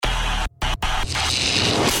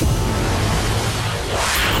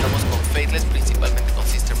inglés, principalmente con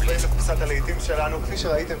Sister Bliss. בפריסת הלהיטים שלנו, כפי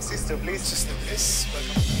שראיתם, Sister Bliss. Sister Bliss,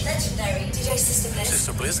 Legendary DJ Sister Bliss.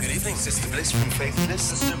 Sister Bliss, good evening. Sister Bliss from Faithless.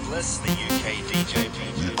 Sister Bliss, the UK DJ.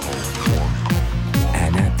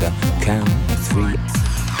 And at the count of three,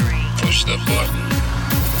 Push the button.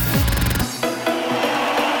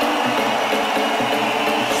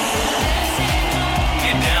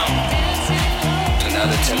 Get down. Do not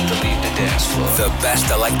attempt to leave the dance floor. the best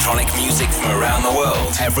electronic music from around the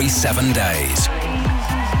world every 7 days.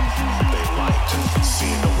 They like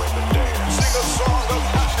seeing the women dance. Sing a song of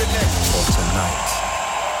happiness. For tonight,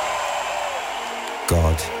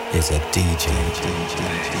 God is a DJ.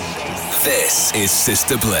 This is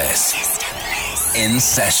Sister Bliss. In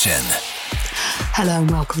session. Hello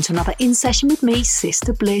and welcome to another In Session with me,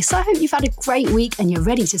 Sister Bliss. I hope you've had a great week and you're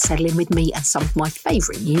ready to settle in with me and some of my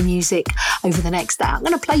favourite new music. Over the next hour, I'm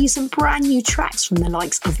going to play you some brand new tracks from the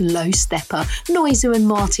likes of Low Stepper, Noizu and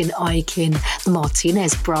Martin Aikin, the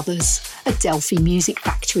Martinez Brothers, Adelphi Music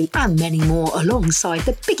Factory and many more, alongside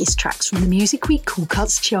the biggest tracks from the Music Week Cool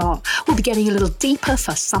Cuts chart. We'll be getting a little deeper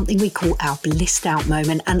for something we call our Blissed Out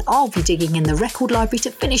moment, and I'll be digging in the record library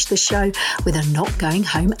to finish the show with a Not Going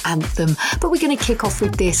Home anthem. But we're going to kick off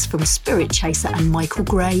with this from Spirit Chaser and Michael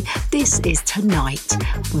Gray. This is Tonight.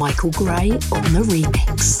 Michael Gray on the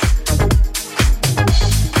remix.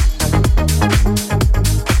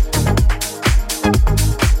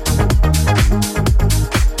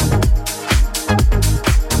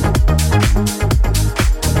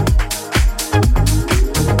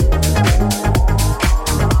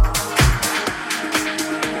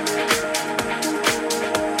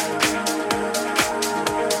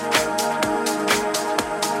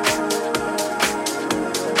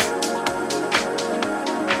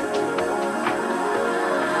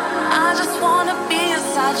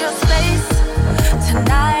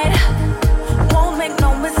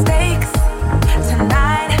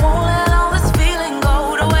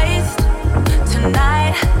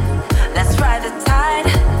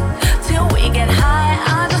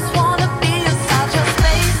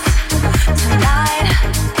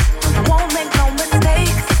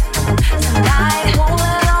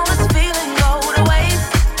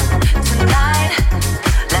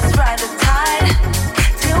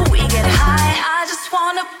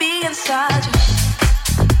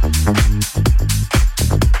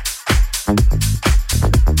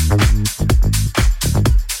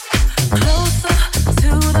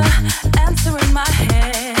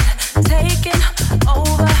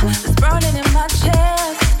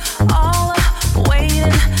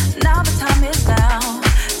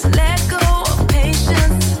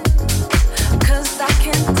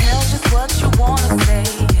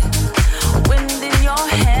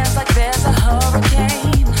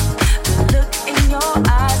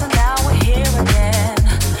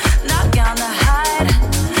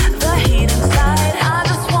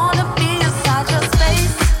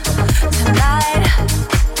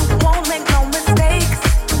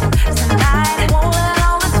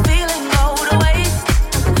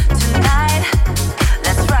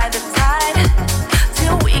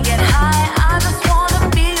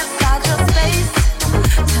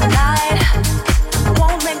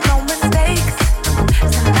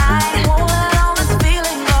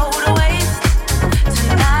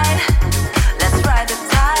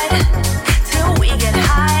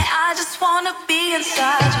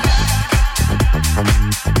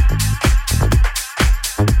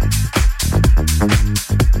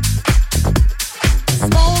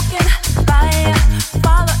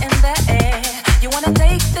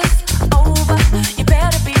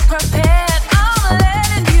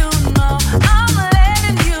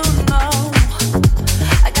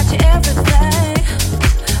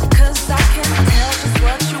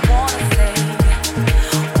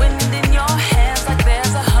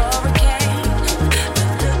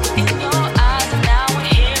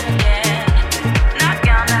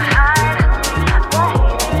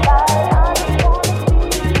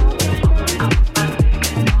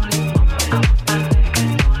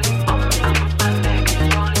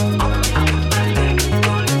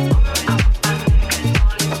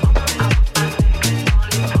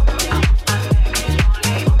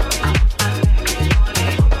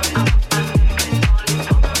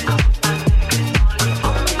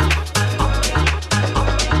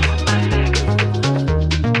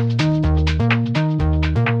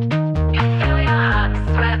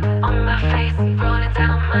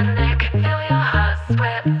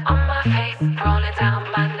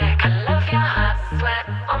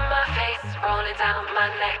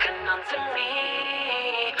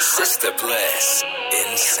 Sister Bliss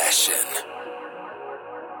in session.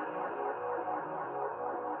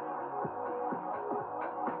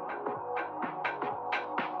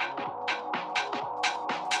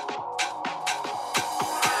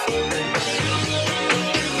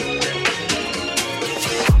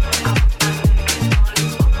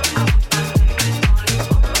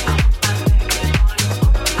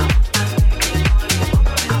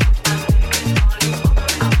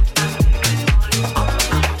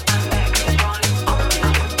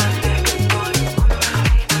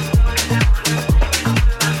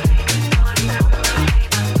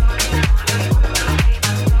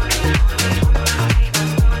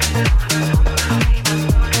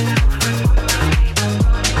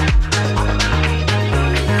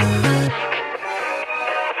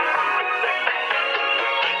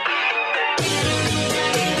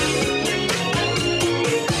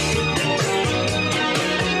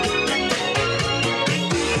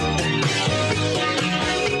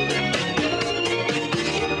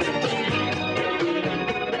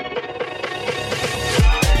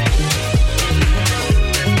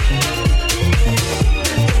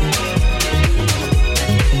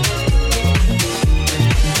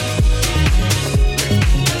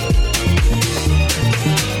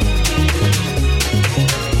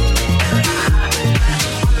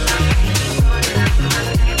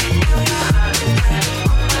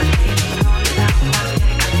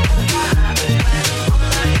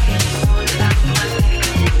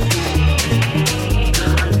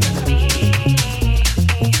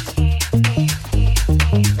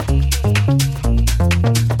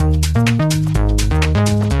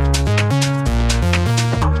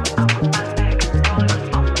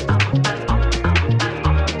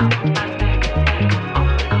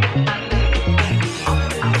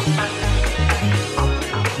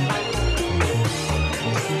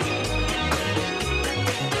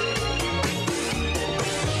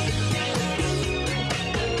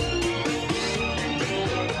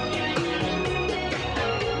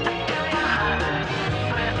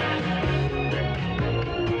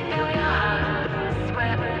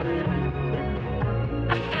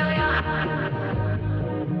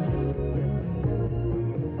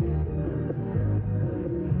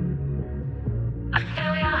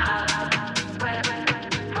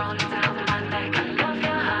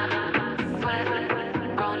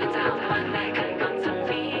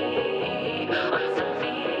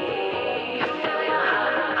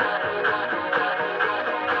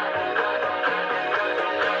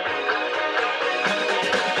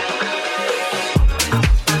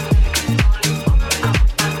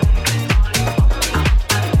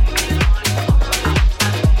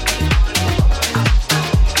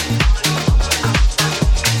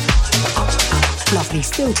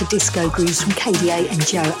 unfiltered disco grooves from KDA and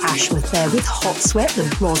Joe Ashworth there with Hot Sweat, the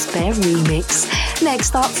Ros Bear remix.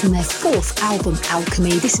 Next up from their fourth album,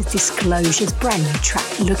 Alchemy, this is Disclosure's brand new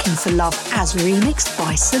track, Looking for Love, as remixed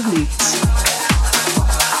by Salute.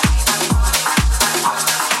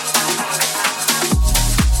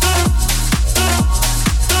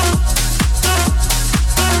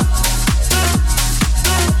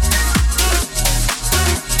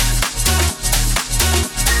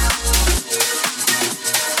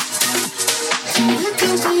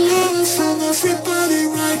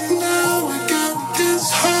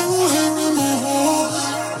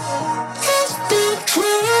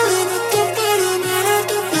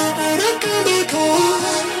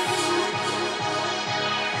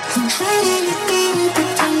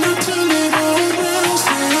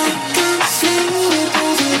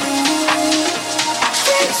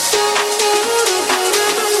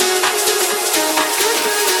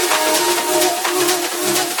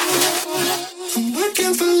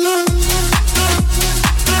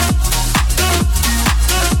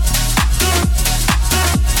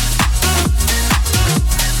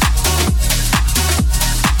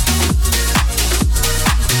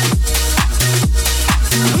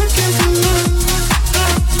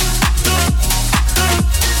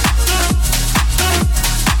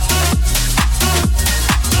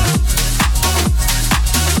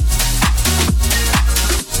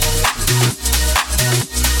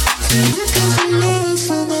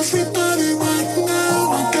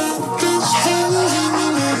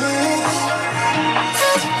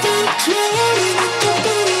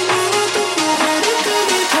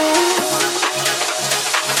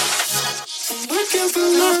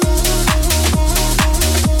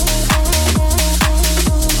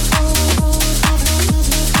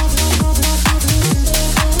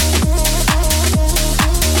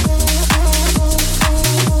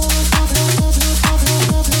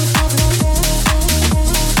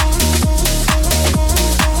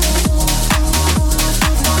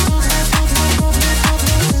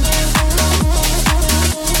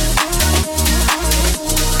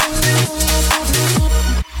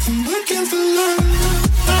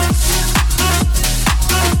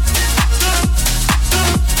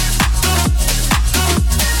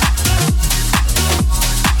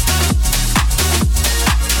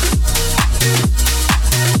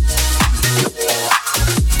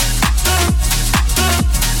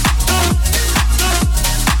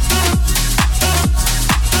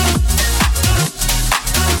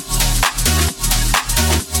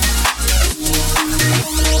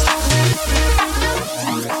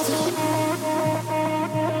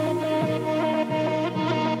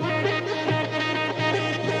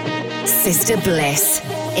 Sister Bliss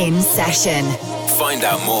in session. Find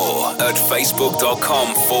out more at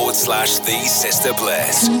facebook.com/The Sister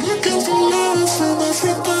Bliss. I'm looking for love from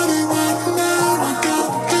everybody right now. I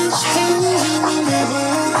got this hole in the river.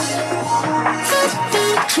 I've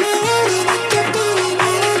been crying at the bottom,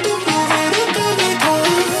 and I don't know where to go. I'm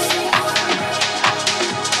trying to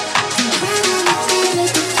go, but then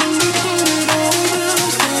we turn it all around.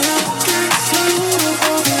 Say I can't float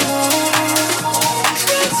above it all.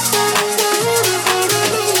 Can't float above it, but I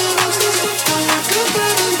know that I'm so far I could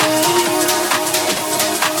let it go.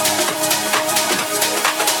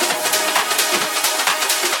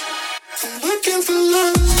 Looking for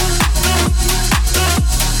love.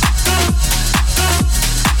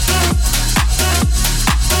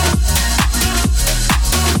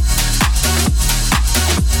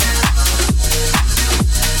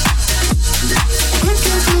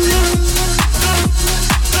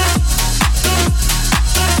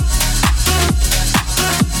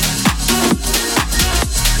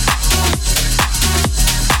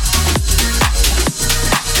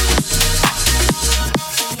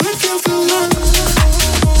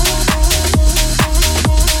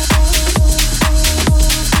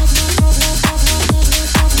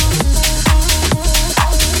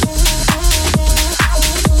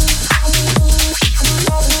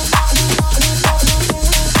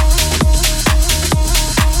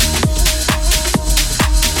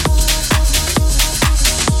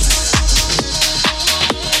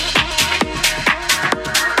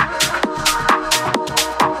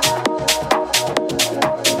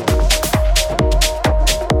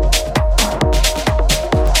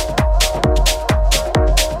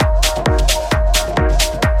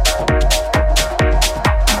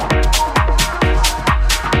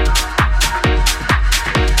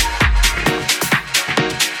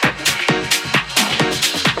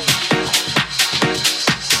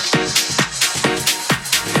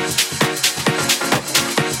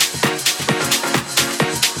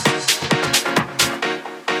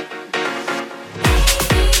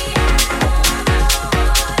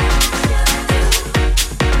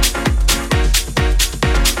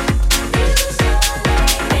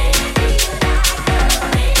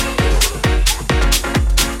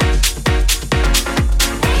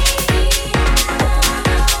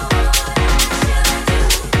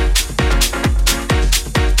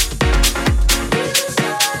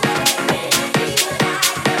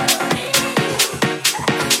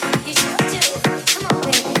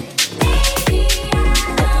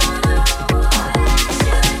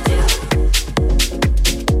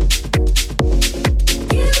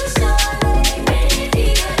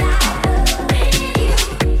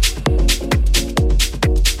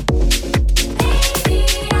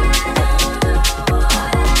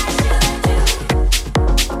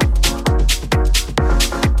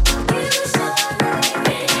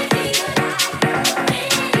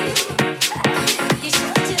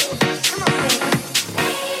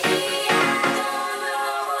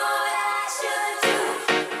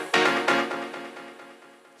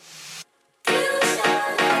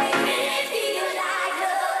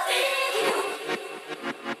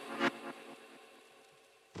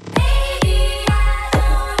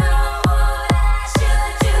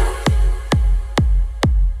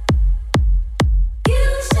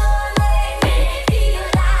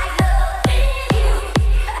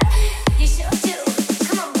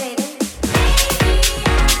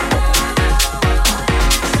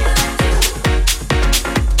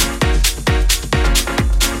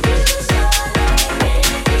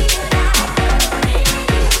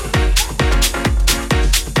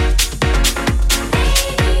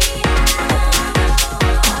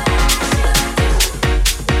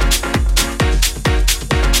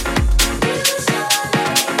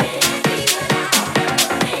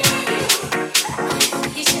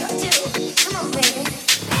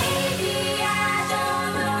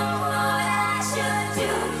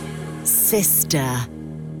 Sister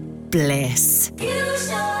Bliss. You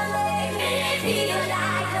sure make me feel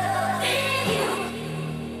like loving you.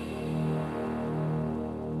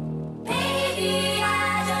 Baby, I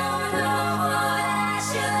don't know what I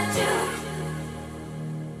should do.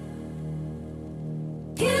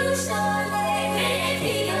 You sure make me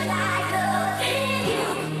feel like loving you.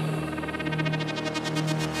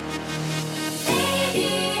 Baby,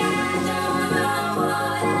 I don't know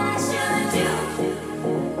what I should do.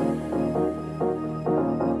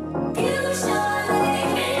 You sure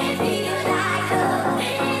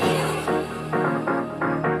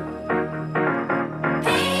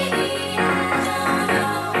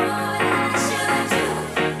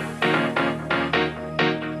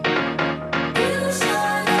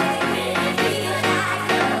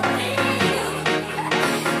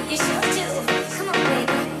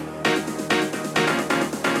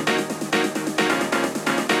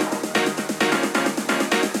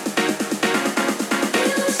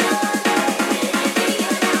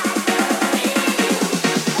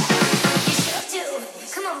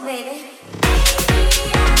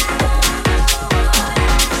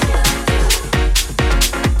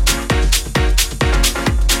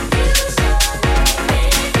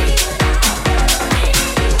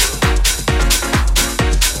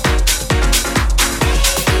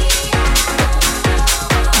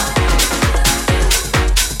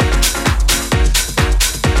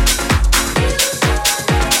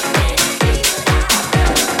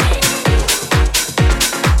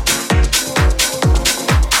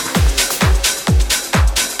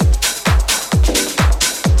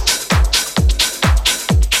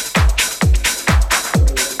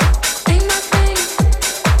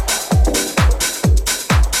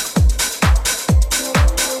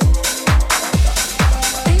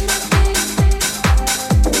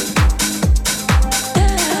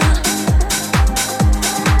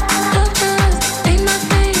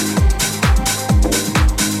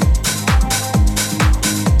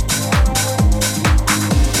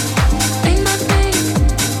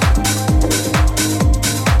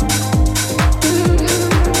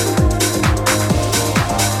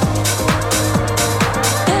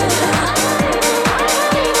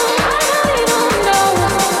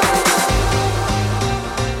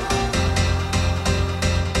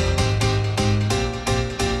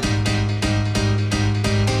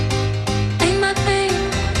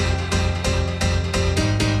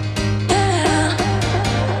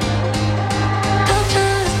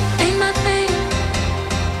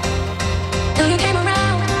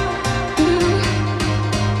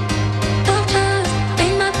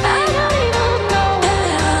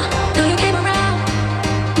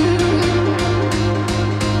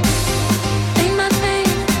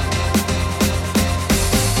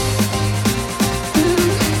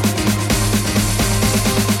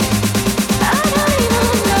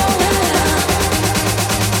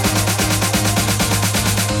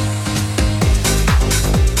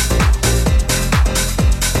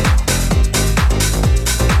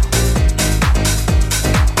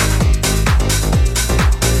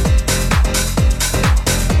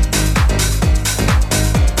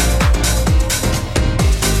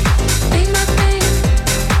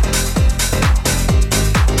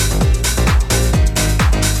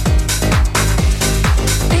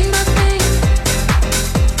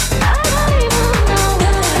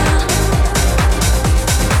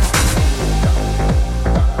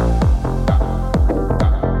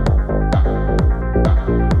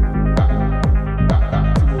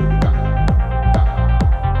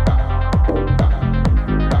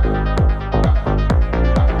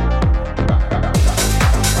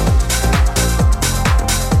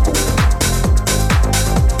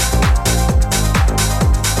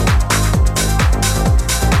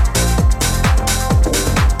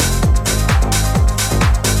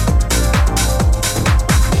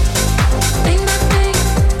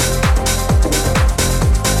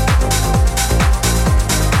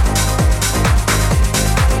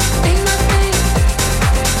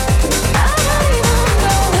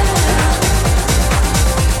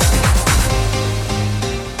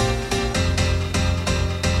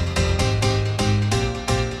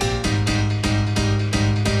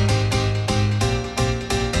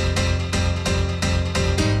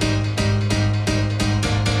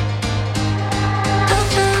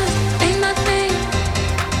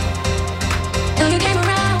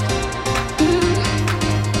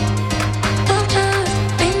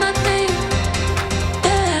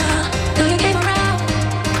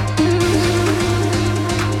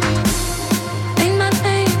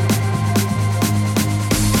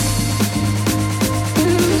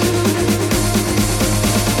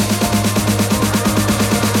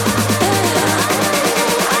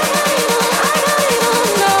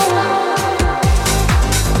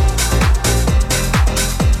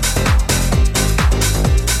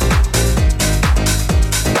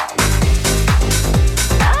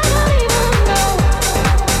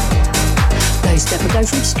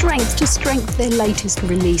to Strength, their latest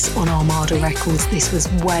release on Armada Records. This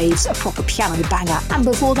was Waves, a proper piano banger, and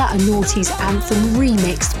before that a Naughty's anthem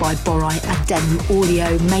remixed by Borai and Demu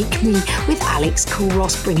Audio, Make Me, with Alex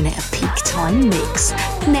Ross bringing it a peak time mix.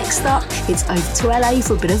 Next up, it's over to LA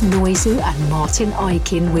for a bit of Noizu and Martin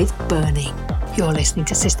Aikin with Burning. You're listening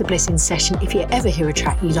to Sister Bliss in Session. If you ever hear a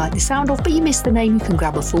track you like the sound of but you missed the name, you can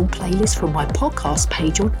grab a full playlist from my podcast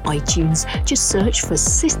page on iTunes. Just search for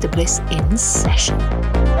Sister Bliss in Session.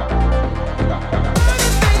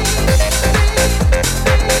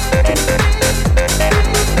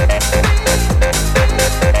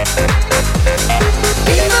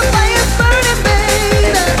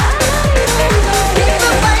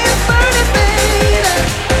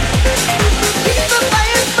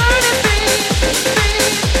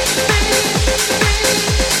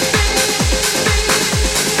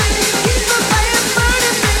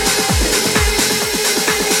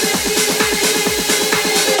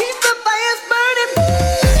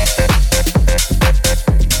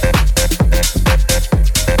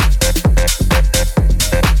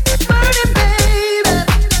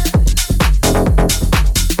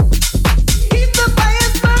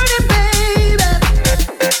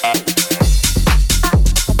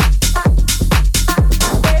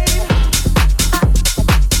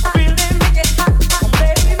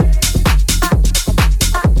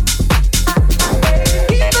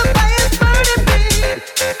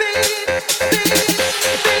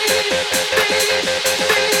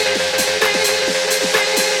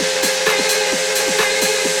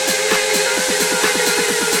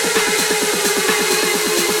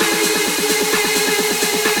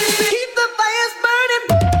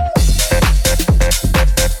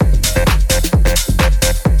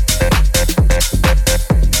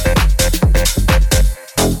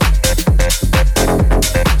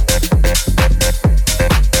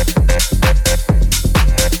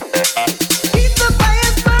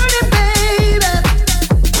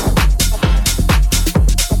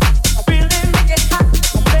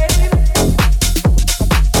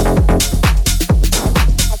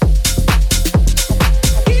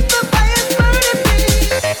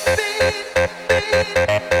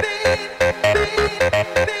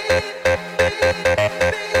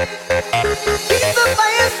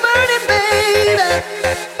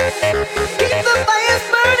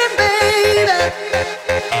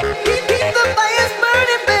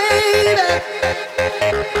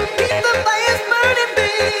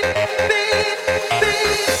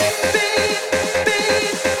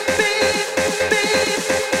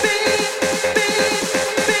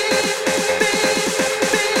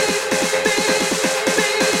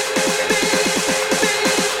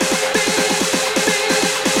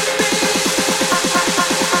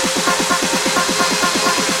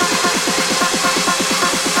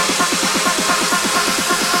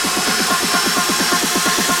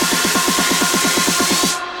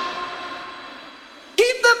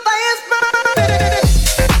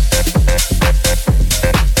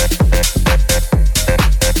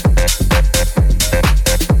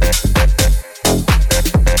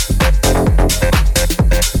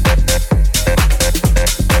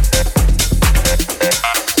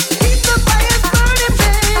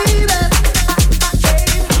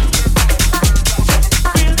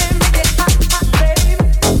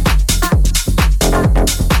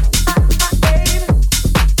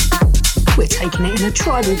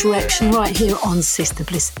 Tribal direction right here on Sister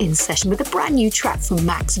Bliss in Session with a brand new track from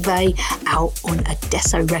Max Vey out on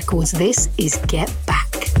Adesso Records. This is Get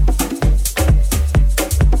Back.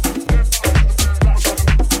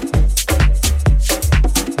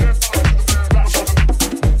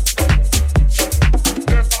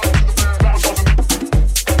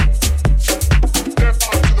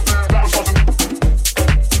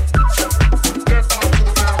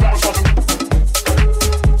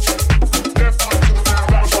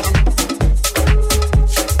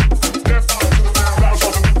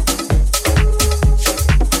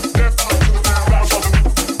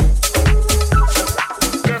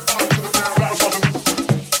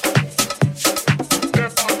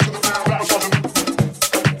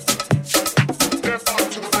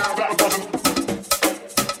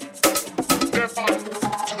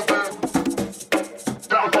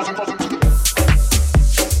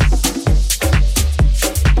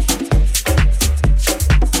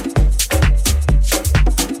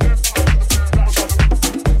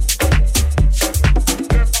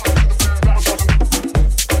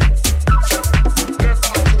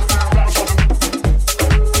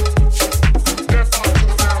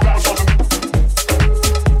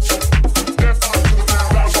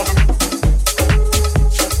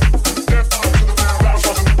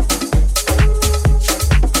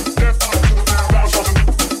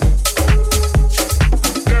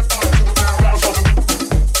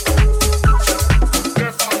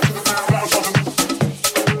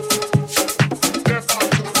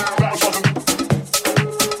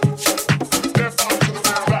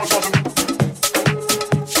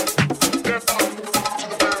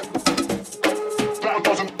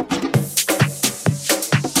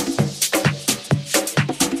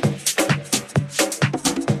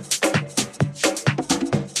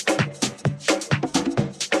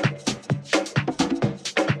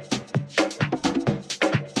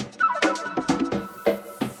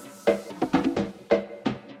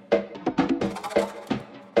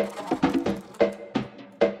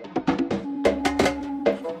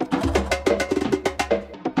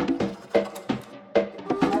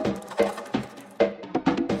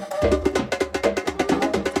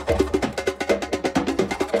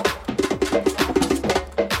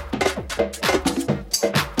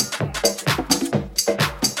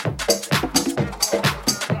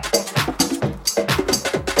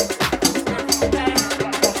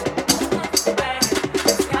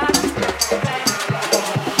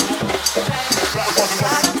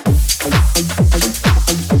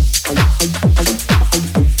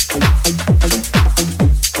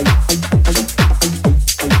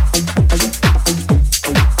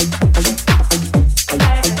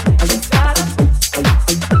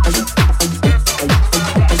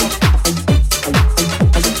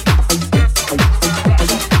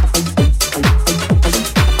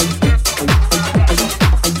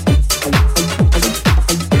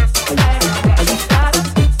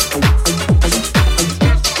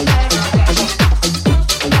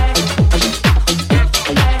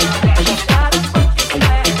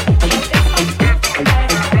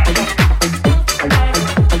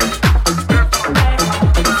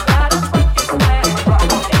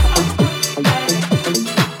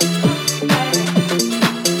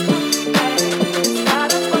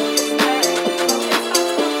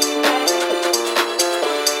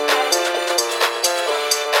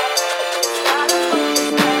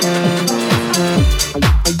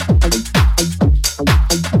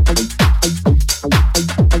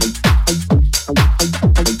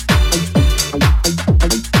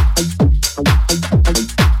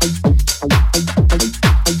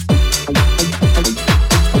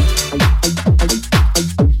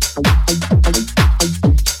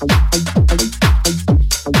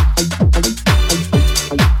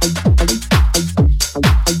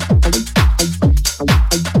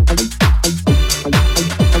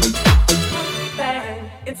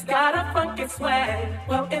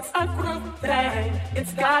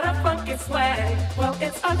 got a funky swag. Well,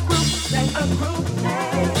 it's a group thing, a group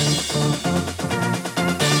thing.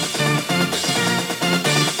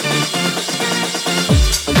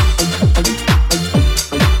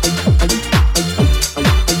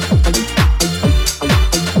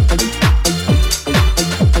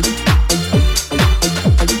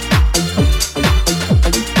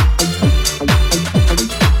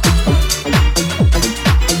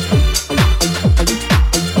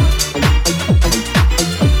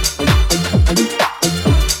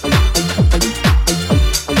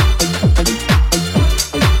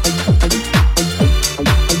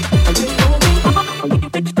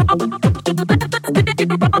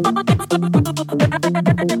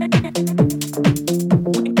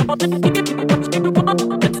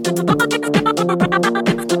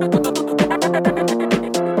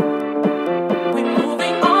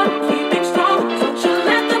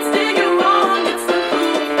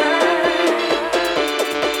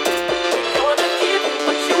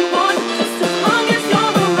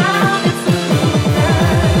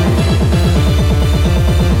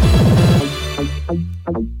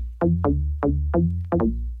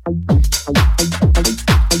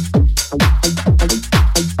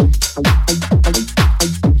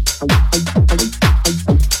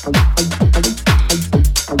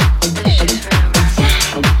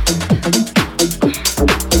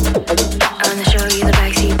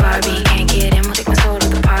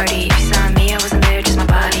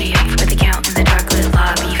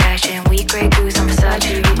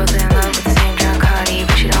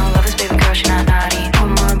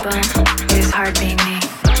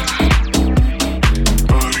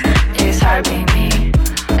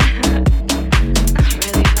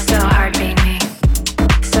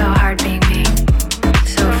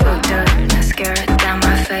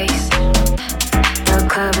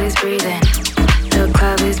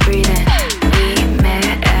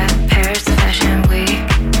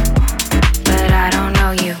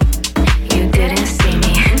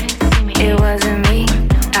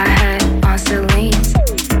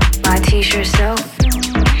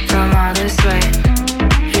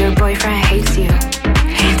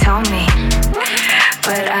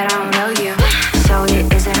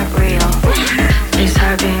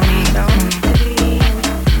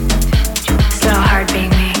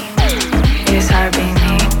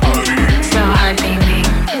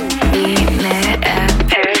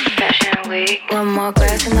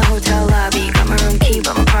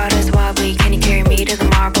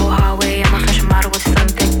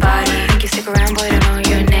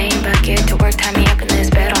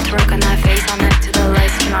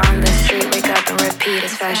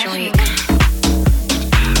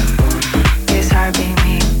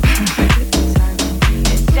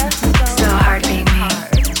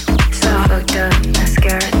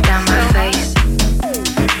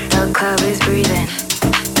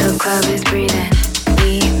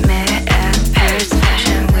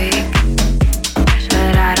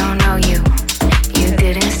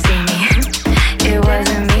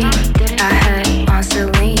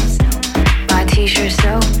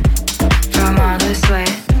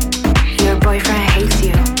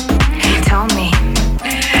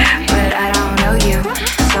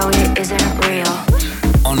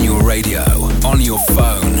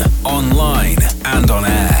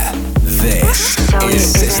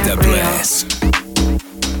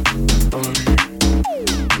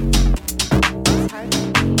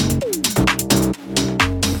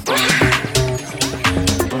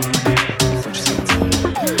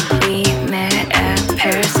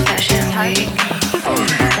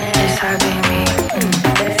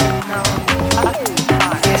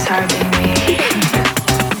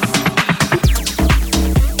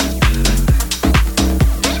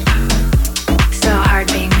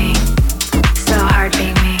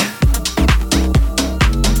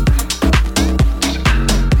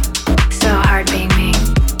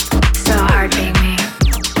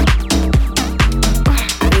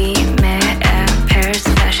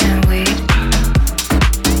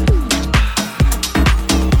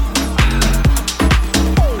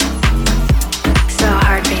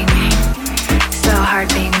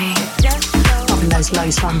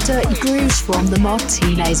 Dirty Grooves from the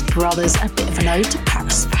Martinez Brothers, a bit of an ode to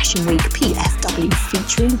Paris Fashion Week, PFW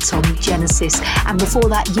featuring Tommy Genesis. And before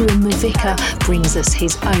that, Ewan Mavica brings us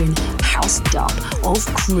his own house dub of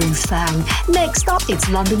Groove Thang. Next up, it's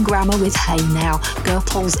London Grammar with Hey Now,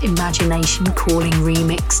 Gerpol's Imagination Calling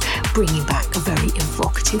remix, bringing back a very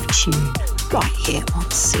evocative tune. Right here on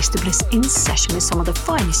Sister Bliss in session with some of the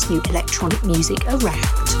finest new electronic music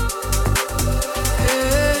around.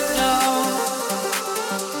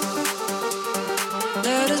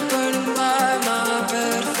 Let us burn in my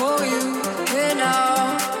bed.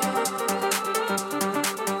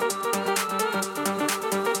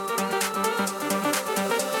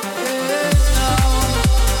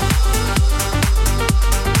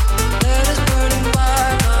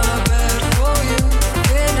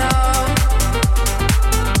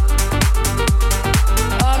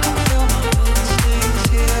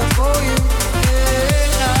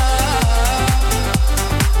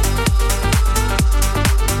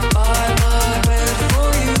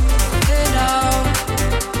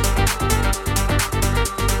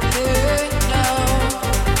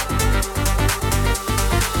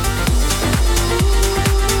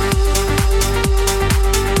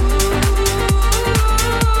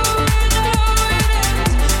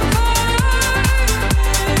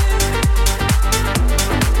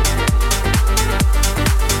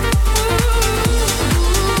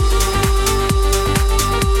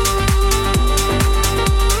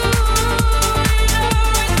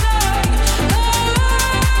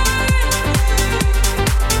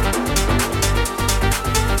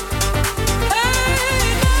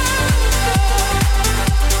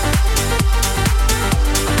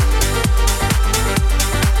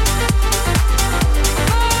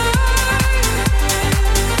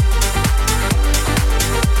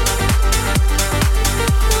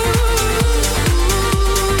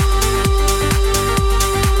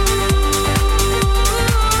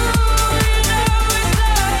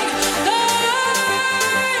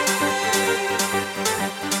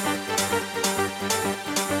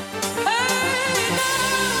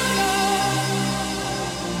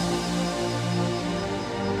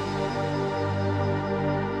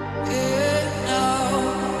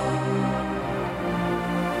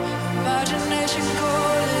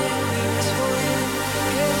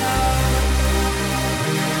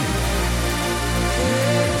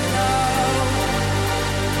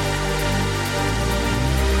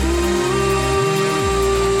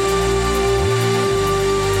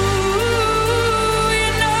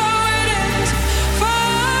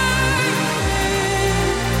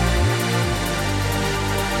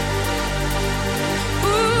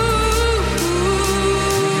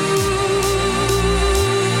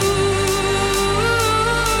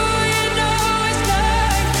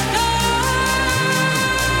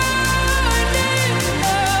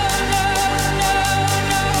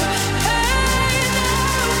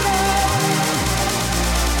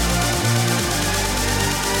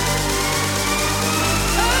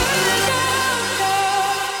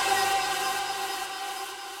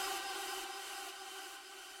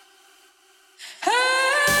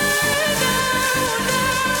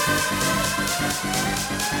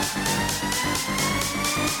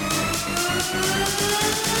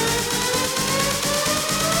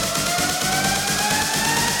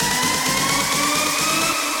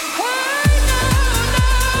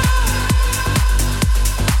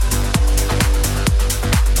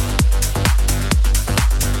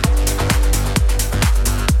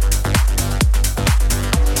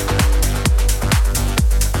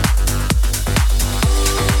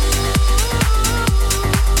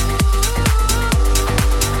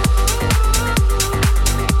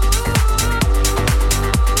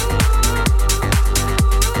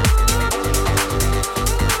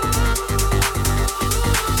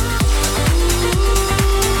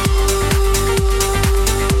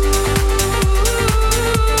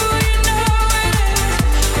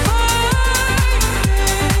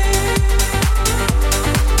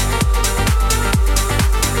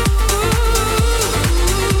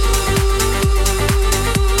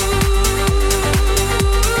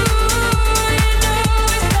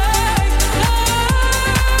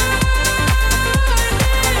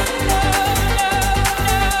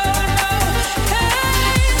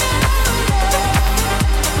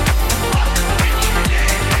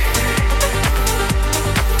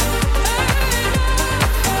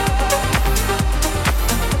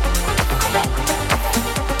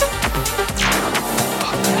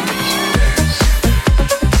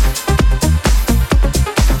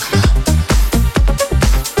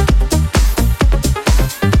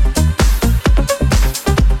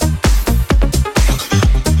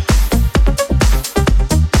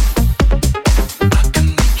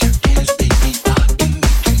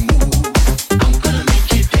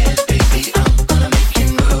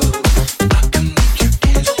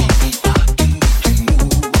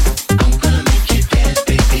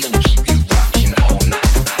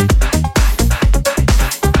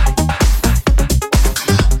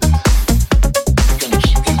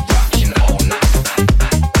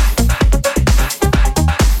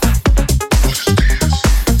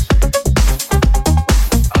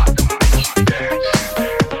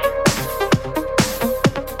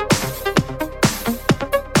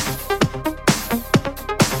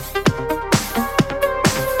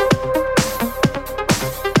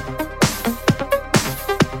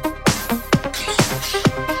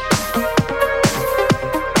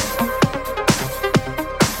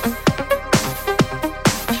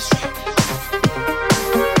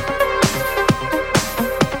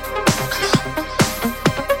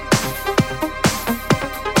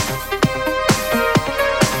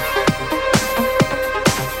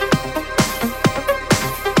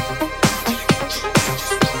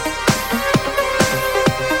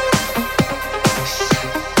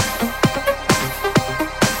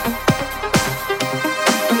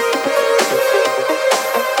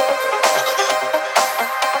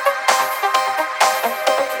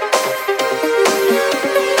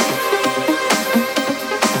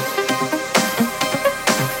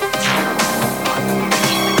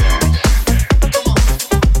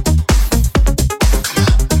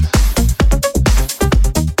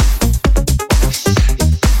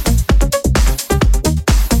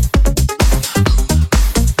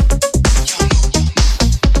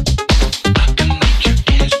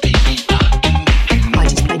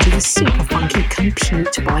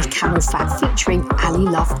 Compute by Camel Fat featuring Ali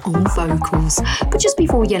Love on vocals. But just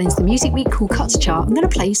before we get into the Music Week Cool Cuts chart, I'm going to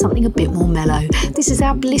play you something a bit more mellow. This is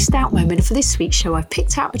our blissed out moment. For this week's show, I've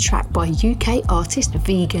picked out a track by UK artist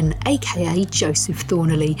Vegan, aka Joseph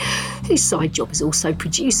Thornley, whose side job is also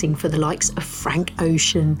producing for the likes of Frank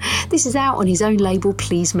Ocean. This is out on his own label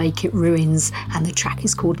Please Make It Ruins, and the track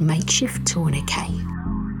is called Makeshift Tourniquet.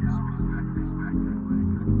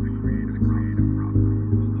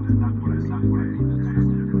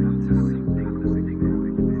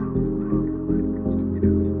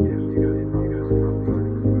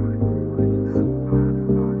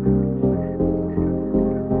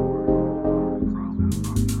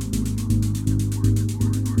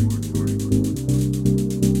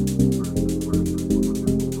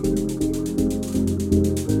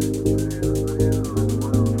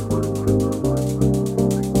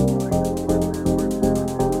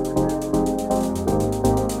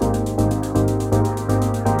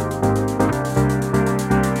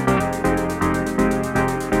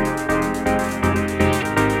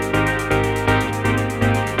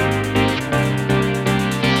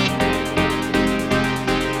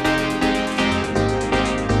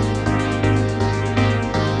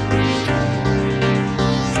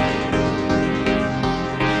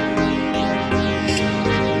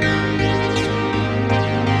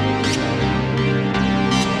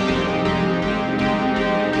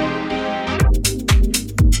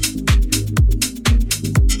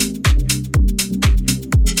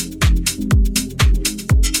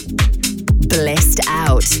 Blissed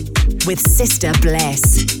Out with Sister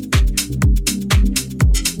Bliss.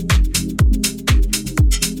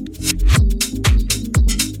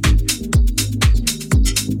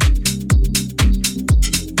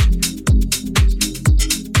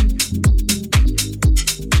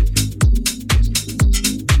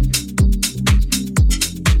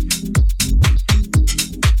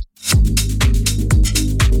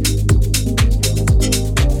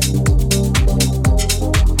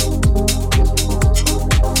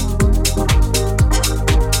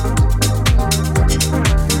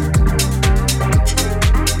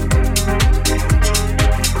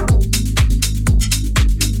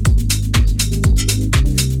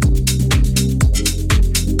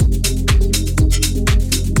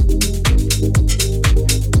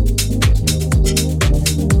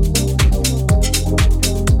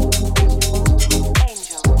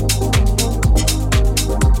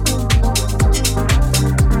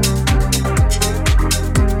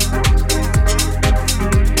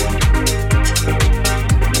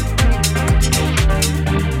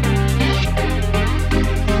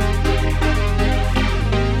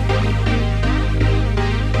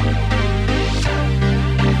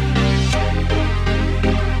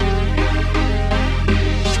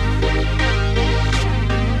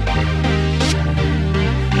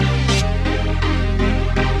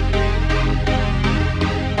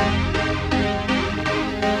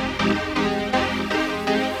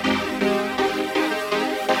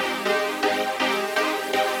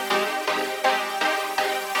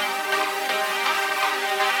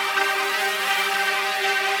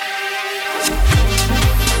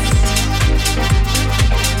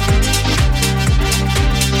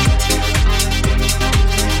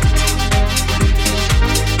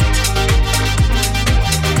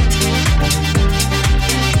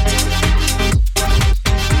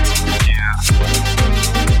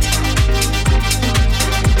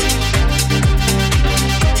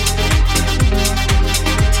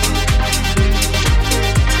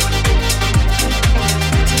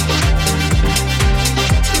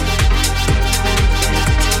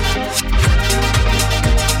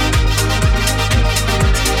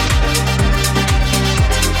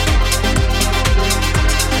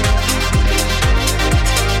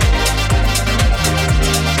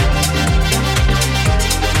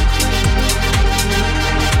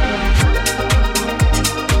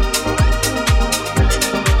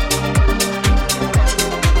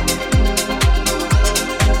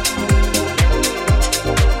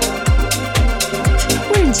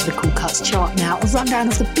 Chart now, a rundown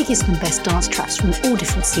of the biggest and best dance tracks from all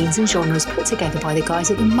different scenes and genres put together by the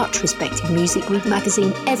guys at the much respected Music Week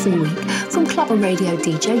magazine every week, from club and radio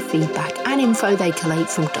DJ feedback and info they collate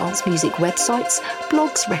from dance music websites,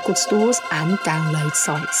 blogs, record stores and download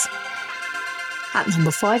sites. At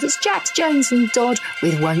number 5, it's Jax Jones and Dodd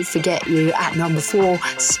with Won't Forget You. At number 4,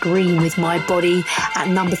 Scream with My Body. At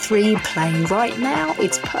number 3, playing right now,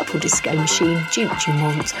 it's Purple Disco Machine, Duke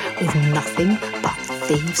Dumont with Nothing But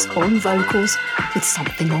Thieves on vocals with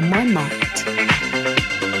Something on My Mind.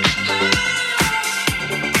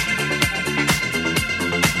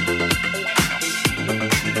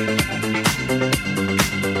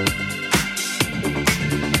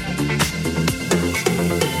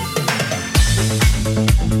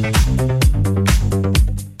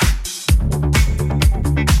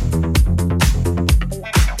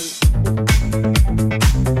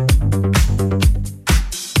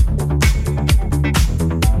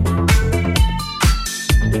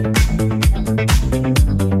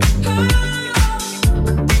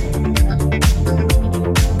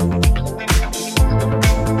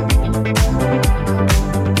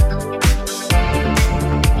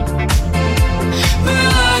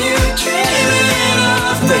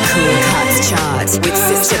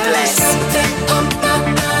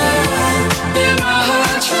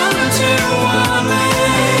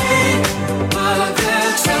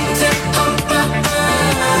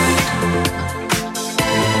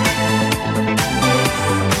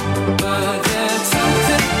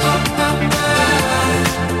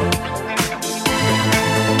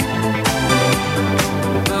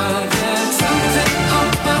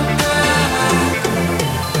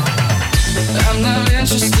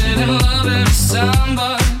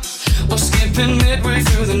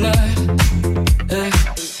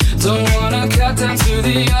 to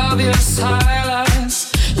the obvious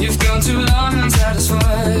highlights. You've gone too long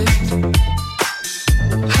unsatisfied.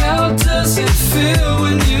 How does it feel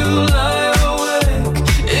when you lie awake?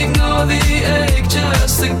 Ignore the ache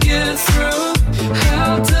just to get through.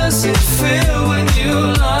 How does it feel when you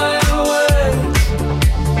lie awake?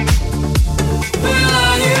 Well,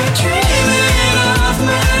 are you dreaming of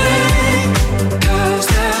me? 'Cause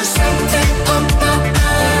there's something on my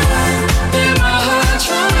mind. In my heart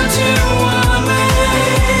trying to warn me,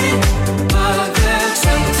 but there's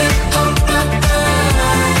something on my mind.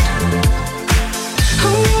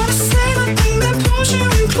 I wanna say the thing that pulls you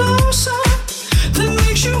in closer, that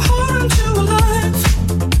makes you hold on to a life.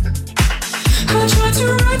 I try to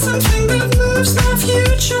write something that moves the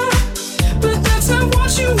future, but that's not what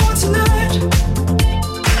you want tonight.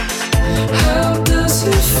 How does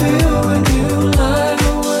it feel when you lie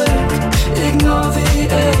awake? Ignore the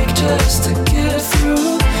ache just to get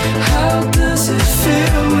through. How does it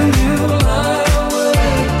feel when you lie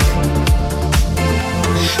awake?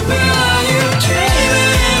 Well, are you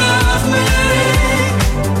dreaming of me?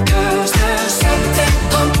 'Cause there's something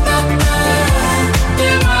on my mind.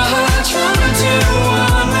 In my heart trying to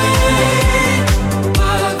warn me,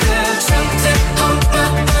 but there's something on my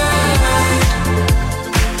mind.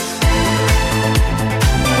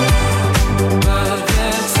 But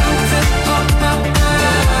there's something on my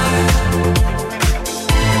mind.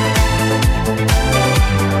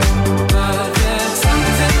 But there's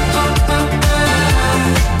something on my mind.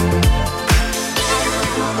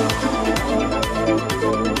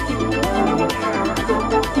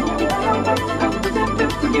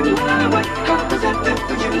 You lie away. How does it feel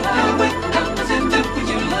when you lie away? How does it feel when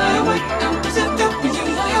you lie away? How does it feel when you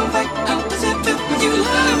lie away? How does it feel when you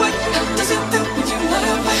lie away? How does it feel when you lie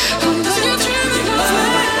away? How does it feel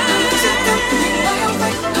when you lie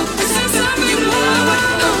away? How does it feel when you lie away? How does it feel when you lie away?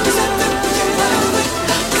 How does it feel when you lie away?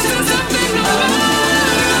 How does it feel when you lie away?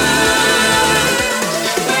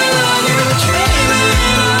 Well, are you dreaming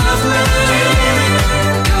of me?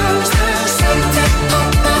 'Cause there's something on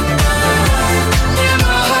my mind. In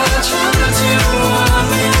my heart trying to warn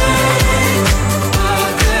me,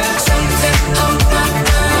 but there's something on my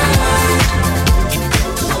mind.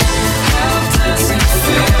 How does it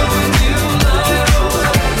feel when you lie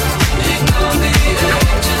awake? Ignore the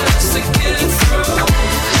ache just to get through.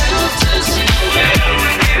 How does it feel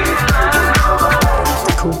when you lie awake?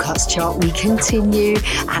 The Cool Cuts chart, we continue.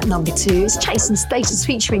 At number 2 is Chasing Status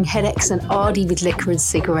featuring Headaches and Ardy with Liquor and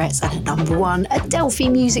Cigarettes. And at number 1, Adelphi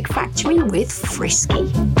Music Factory with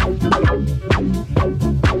Frisky.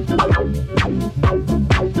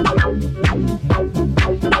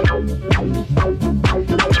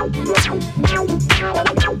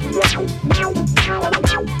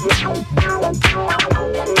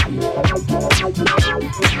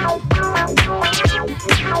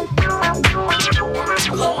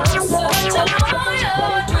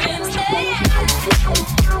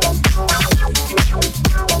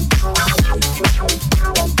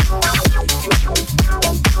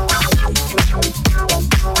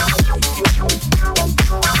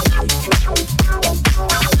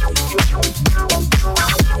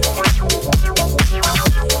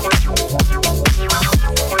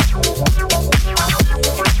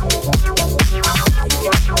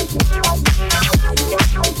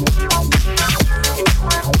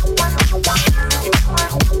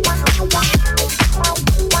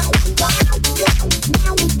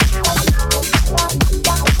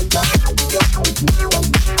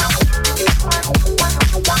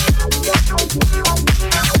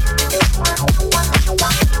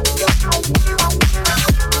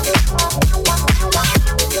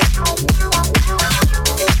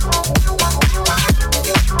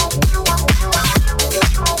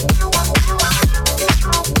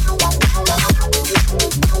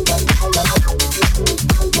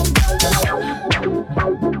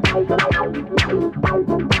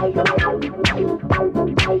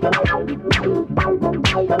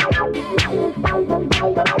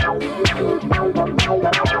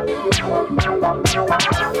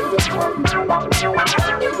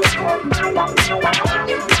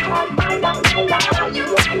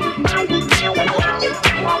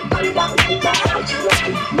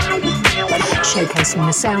 Showcasing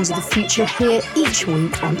the sounds of the future here each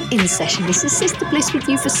week on In Session. This is Sister Bliss with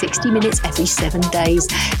you for 60 minutes every 7 days.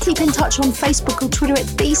 Keep in touch on Facebook or Twitter at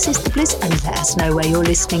The Sister Bliss and let us know where you're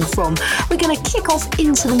listening from. We're going to kick off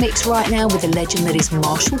into the mix right now with a legend that is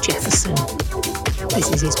Marshall Jefferson. This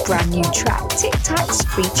is his brand new track, Tic Tacs,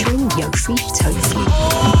 featuring Yofi Tofi.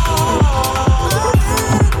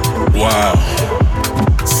 Wow,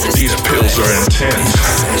 these pills are intense.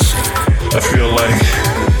 I feel like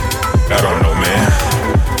I don't know, man.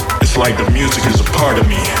 It's like the music is a part of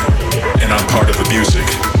me, and I'm part of the music.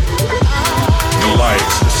 The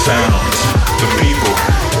lights, the sounds, the people,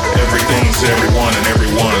 everything's everyone and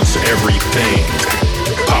everyone's everything.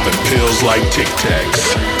 Popping pills like Tic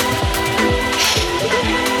Tacs.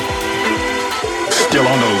 Still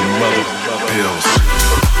on those mother pills.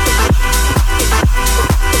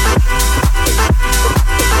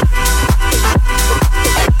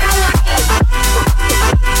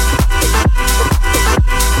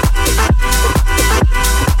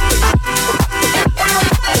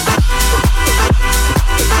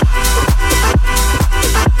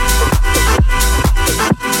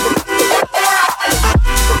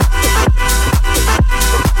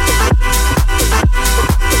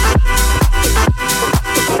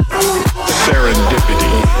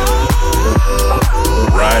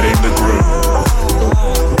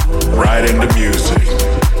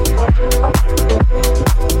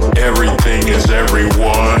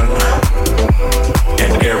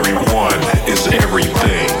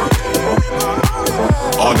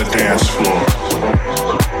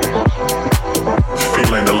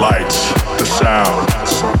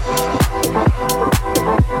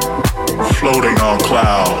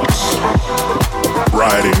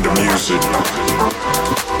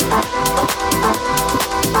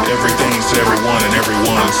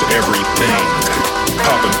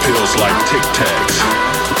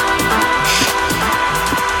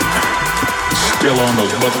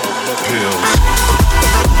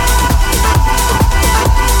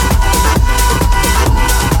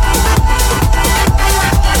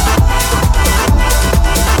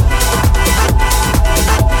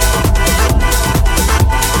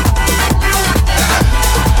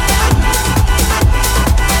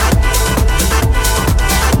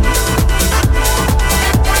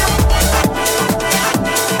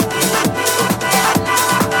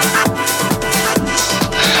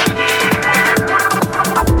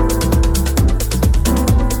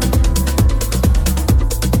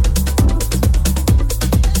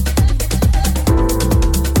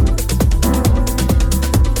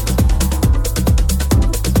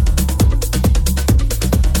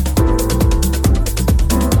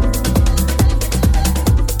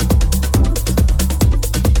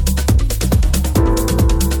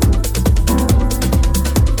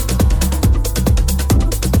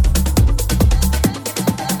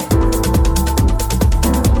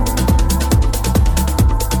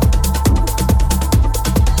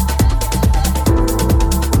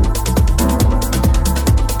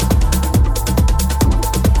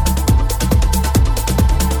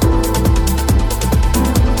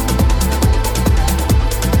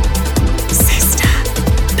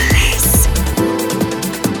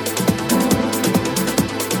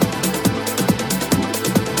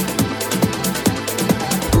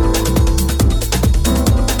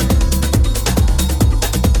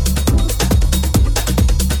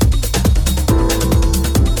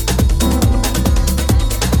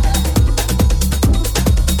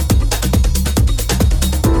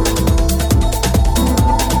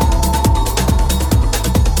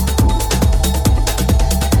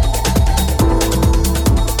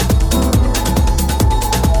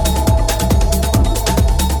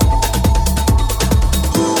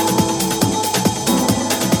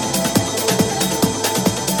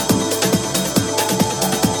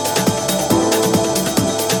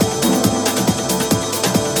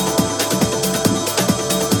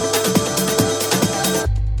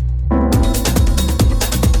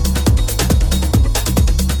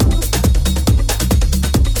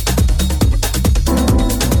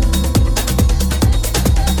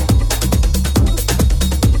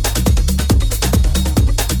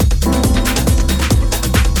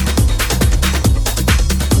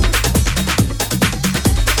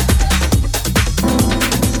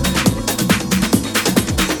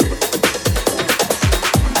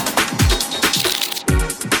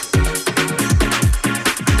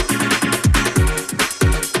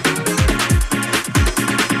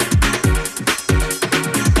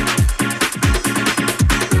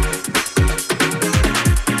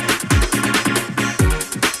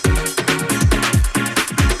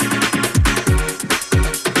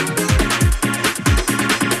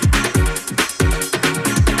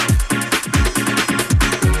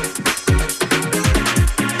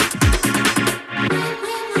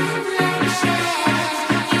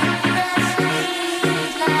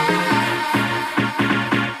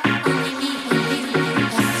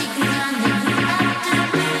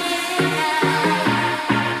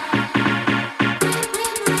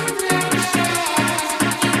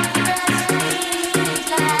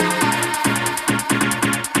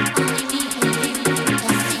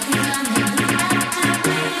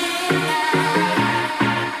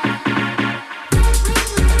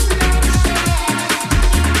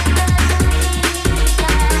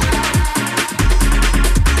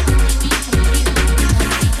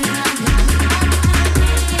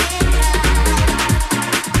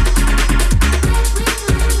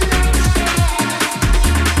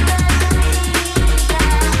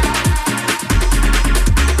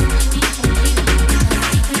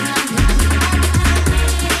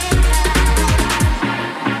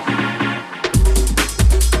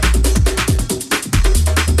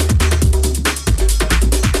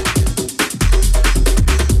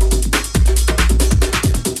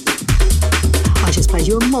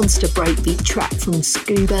 monster breakbeat track from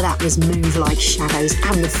Scuba, that was Move Like Shadows,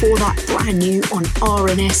 and before that, brand new on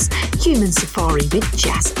R&S, Human Safari with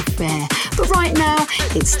Jazz Affair. But right now,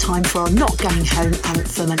 it's time for our Not Going Home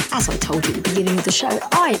anthem, and as I told you at the beginning of the show,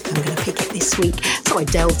 I am going to pick it this week. So I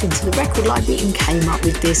delved into the record library and came up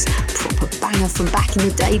with this proper banger from back in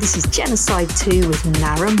the day. This is Genocide 2 with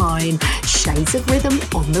Narrow Mine, Shades of Rhythm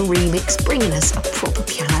on the remix, bringing us a proper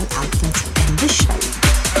piano anthem to end the show.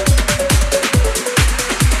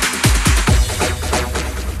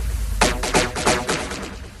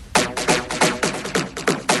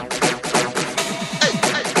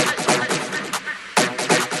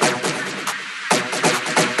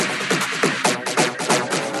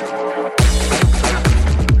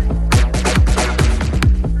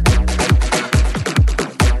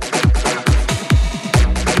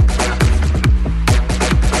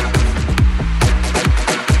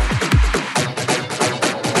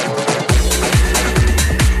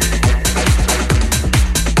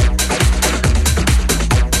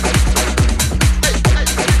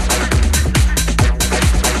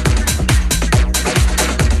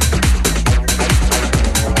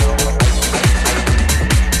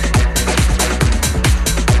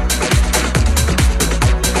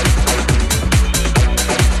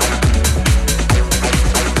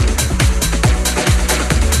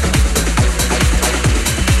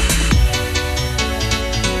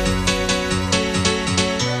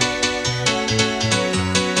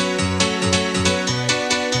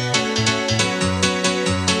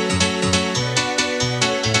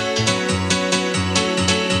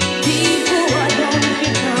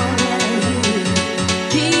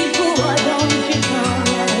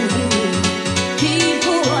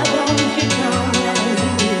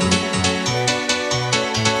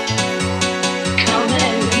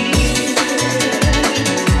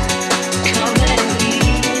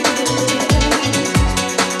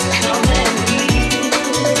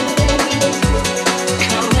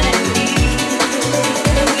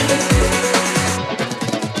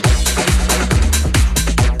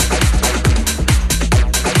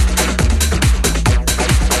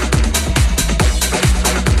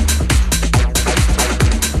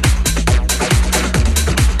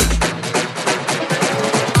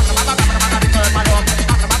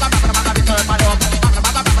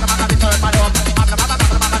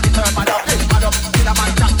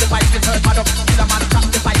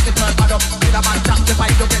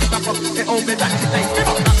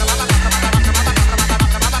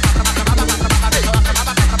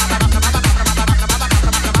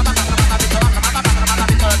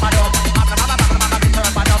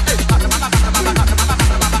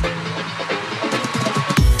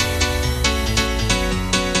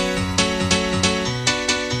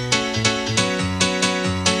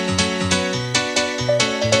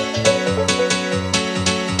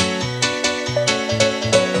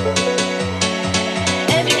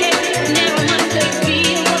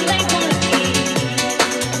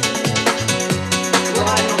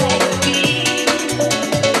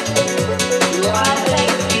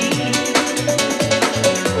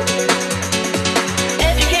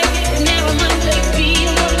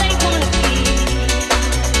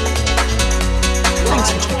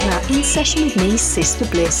 Session with me, Sister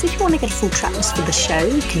Bliss. If you want to get a full track list for the show,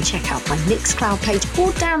 you can check out my Mixcloud page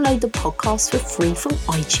or download the podcast for free from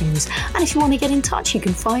iTunes. And if you want to get in touch, you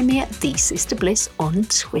can find me at The Sister Bliss on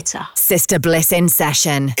Twitter. Sister Bliss in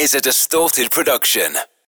Session is a Distorted production.